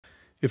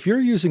If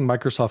you're using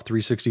Microsoft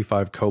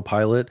 365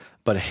 Copilot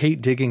but hate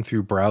digging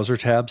through browser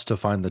tabs to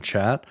find the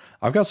chat,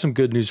 I've got some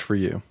good news for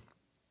you.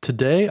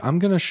 Today, I'm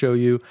going to show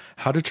you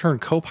how to turn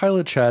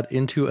Copilot Chat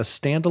into a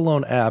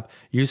standalone app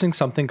using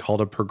something called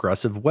a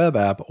progressive web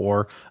app,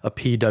 or a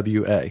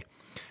PWA.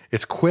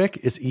 It's quick,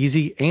 it's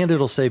easy, and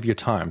it'll save you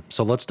time.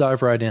 So let's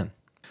dive right in.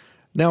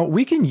 Now,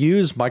 we can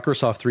use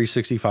Microsoft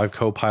 365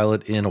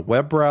 Copilot in a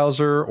web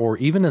browser or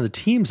even in the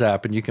Teams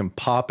app, and you can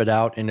pop it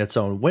out in its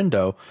own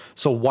window.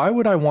 So why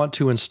would I want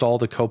to install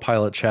the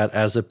Copilot Chat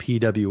as a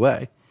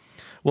PWA?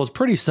 Well, it's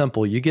pretty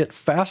simple. You get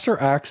faster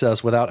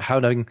access without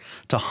having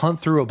to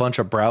hunt through a bunch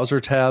of browser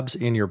tabs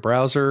in your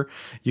browser.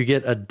 You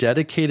get a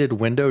dedicated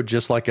window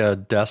just like a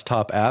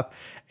desktop app.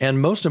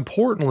 And most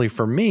importantly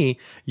for me,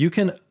 you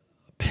can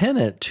pin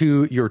it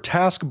to your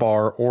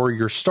taskbar or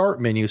your start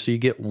menu so you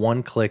get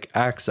one-click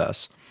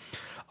access.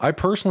 I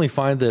personally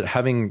find that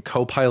having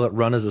Copilot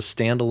run as a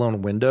standalone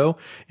window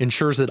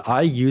ensures that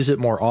I use it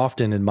more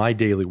often in my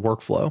daily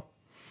workflow.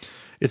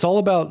 It's all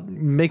about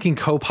making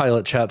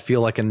Copilot Chat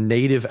feel like a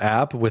native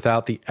app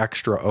without the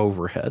extra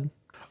overhead.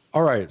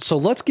 All right, so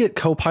let's get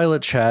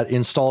Copilot Chat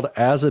installed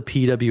as a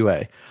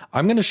PWA.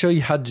 I'm going to show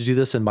you how to do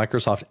this in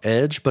Microsoft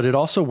Edge, but it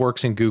also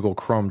works in Google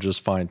Chrome just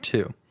fine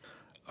too.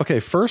 Okay,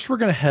 first we're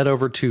going to head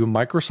over to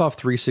Microsoft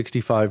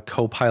 365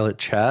 Copilot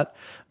Chat.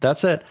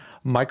 That's at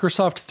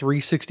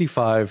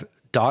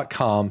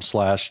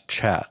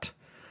microsoft365.com/chat.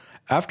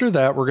 After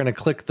that, we're going to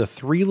click the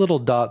three little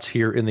dots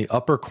here in the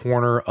upper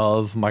corner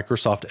of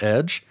Microsoft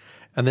Edge,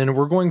 and then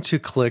we're going to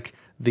click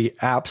the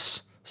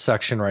Apps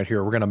section right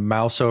here. We're going to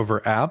mouse over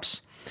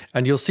Apps,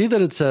 and you'll see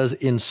that it says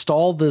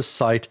Install this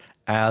site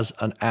as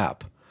an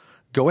app.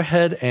 Go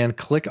ahead and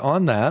click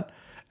on that,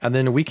 and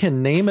then we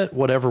can name it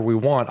whatever we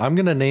want. I'm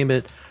going to name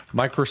it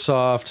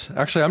Microsoft.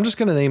 Actually, I'm just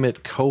going to name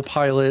it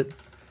Copilot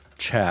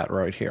Chat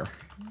right here.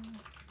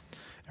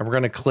 And we're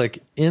going to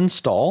click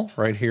Install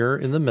right here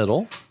in the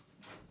middle.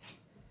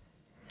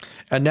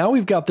 And now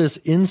we've got this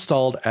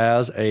installed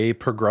as a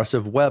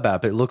progressive web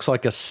app. It looks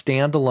like a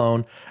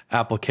standalone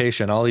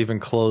application. I'll even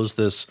close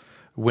this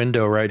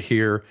window right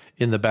here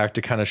in the back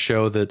to kind of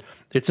show that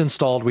it's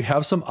installed. We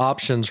have some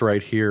options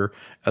right here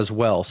as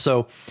well.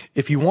 So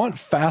if you want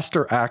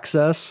faster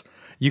access,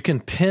 you can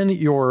pin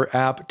your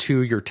app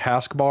to your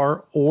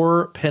taskbar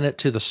or pin it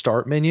to the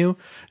start menu.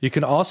 You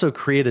can also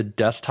create a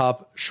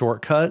desktop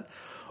shortcut.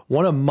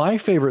 One of my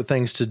favorite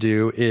things to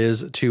do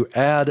is to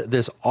add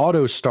this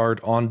auto start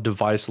on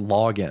device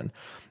login.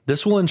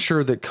 This will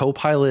ensure that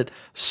Copilot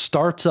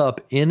starts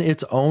up in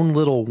its own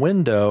little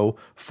window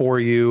for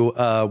you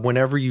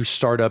whenever you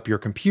start up your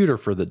computer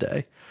for the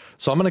day.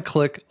 So I'm going to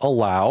click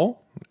Allow,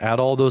 add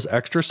all those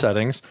extra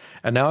settings,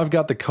 and now I've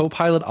got the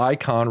Copilot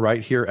icon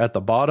right here at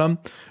the bottom.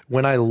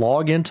 When I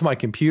log into my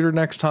computer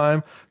next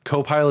time,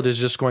 Copilot is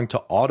just going to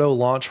auto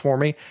launch for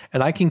me,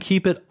 and I can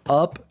keep it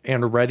up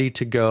and ready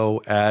to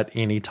go at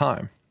any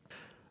time.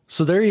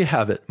 So there you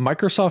have it,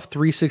 Microsoft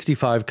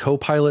 365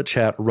 Copilot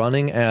Chat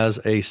running as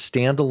a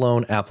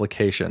standalone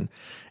application.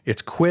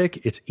 It's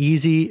quick, it's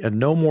easy, and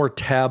no more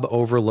tab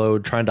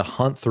overload trying to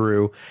hunt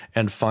through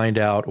and find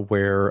out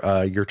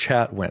where your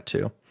chat went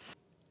to.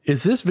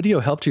 If this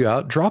video helped you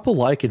out, drop a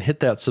like and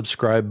hit that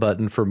subscribe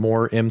button for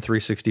more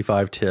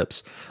M365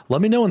 tips.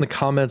 Let me know in the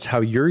comments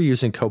how you're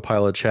using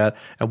Copilot Chat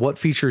and what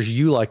features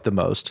you like the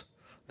most.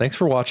 Thanks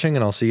for watching,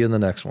 and I'll see you in the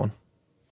next one.